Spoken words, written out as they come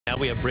Now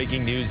we have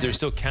breaking news. They're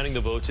still counting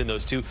the votes in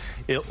those two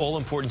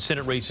all-important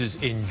Senate races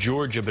in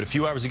Georgia. But a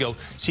few hours ago,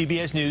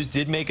 CBS News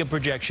did make a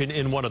projection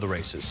in one of the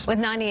races. With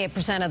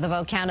 98% of the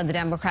vote counted, the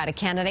Democratic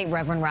candidate,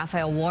 Reverend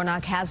Raphael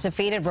Warnock, has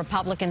defeated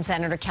Republican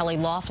Senator Kelly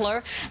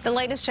Loeffler. The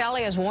latest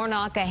tally is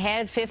Warnock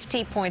ahead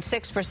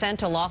 50.6%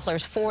 to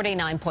Loeffler's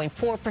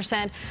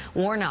 49.4%.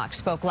 Warnock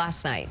spoke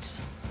last night.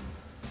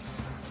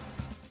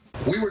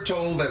 We were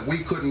told that we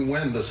couldn't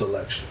win this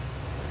election.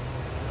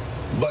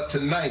 But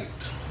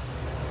tonight,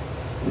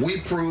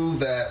 we prove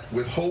that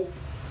with hope,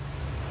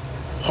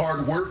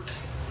 hard work,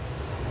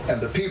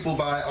 and the people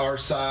by our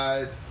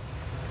side,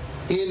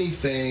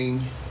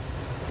 anything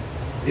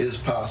is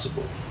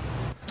possible.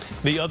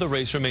 The other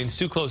race remains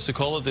too close to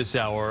call at this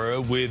hour.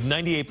 With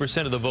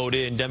 98% of the vote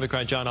in,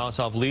 Democrat Jon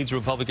Ossoff leads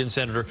Republican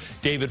Senator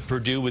David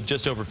Perdue with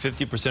just over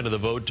 50% of the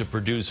vote to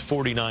Perdue's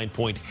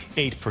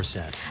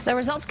 49.8%. The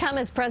results come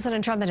as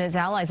President Trump and his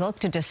allies look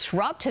to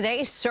disrupt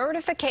today's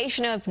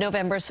certification of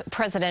November's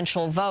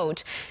presidential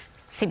vote.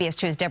 CBS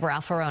 2's Debra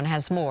Alfarone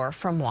has more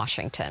from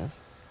Washington.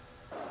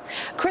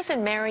 Chris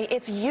and Mary,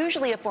 it's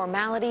usually a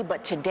formality,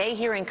 but today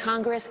here in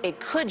Congress, it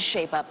could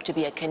shape up to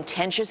be a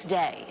contentious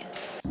day.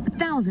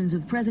 Thousands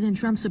of President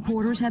Trump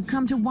supporters have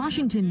come to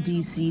Washington,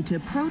 D.C. to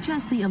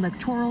protest the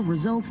electoral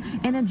results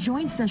in a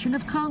joint session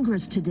of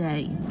Congress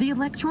today. The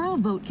electoral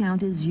vote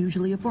count is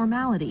usually a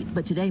formality,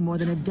 but today more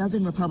than a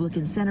dozen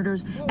Republican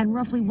senators and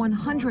roughly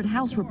 100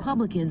 House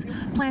Republicans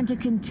plan to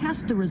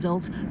contest the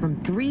results from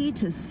 3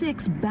 to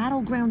 6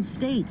 battleground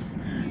states.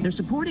 They're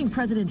supporting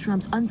President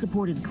Trump's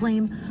unsupported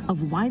claim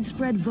of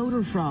widespread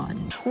voter fraud.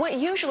 What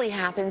usually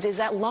happens is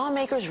that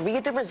lawmakers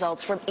read the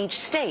results from each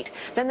state.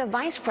 Then the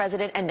vice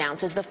president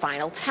announces the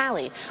final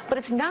tally. But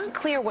it's not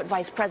clear what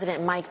Vice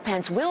President Mike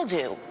Pence will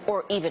do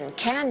or even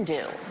can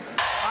do.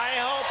 I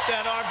hope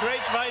that our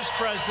great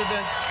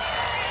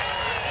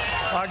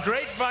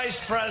vice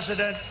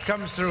president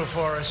comes through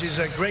for us. He's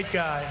a great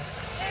guy.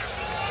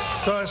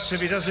 Of course, if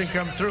he doesn't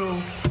come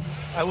through,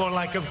 I won't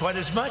like him quite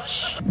as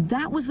much.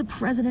 That was the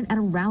president at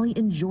a rally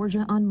in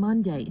Georgia on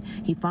Monday.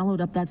 He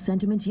followed up that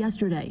sentiment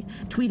yesterday,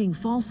 tweeting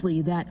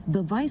falsely that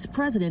the vice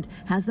president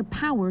has the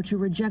power to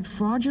reject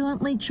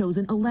fraudulently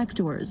chosen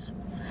electors.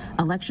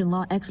 Election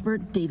law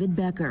expert David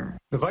Becker.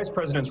 The vice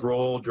president's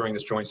role during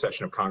this joint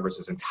session of Congress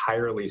is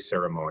entirely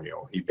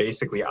ceremonial. He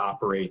basically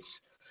operates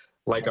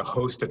like a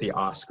host at the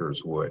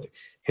Oscars would.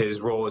 His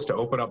role is to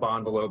open up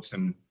envelopes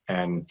and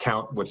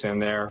count what's in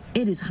there.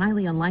 It is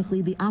highly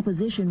unlikely the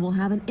opposition will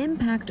have an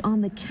impact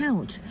on the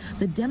count.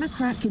 The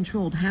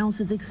Democrat-controlled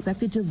House is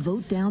expected to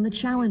vote down the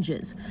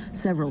challenges.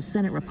 Several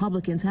Senate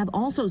Republicans have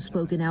also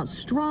spoken out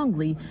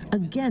strongly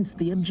against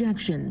the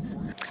objections.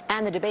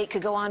 And the debate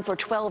could go on for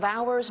 12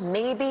 hours,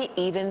 maybe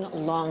even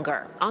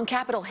longer. On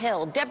Capitol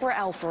Hill, Debra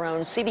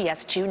Alfarone,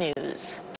 CBS 2 News.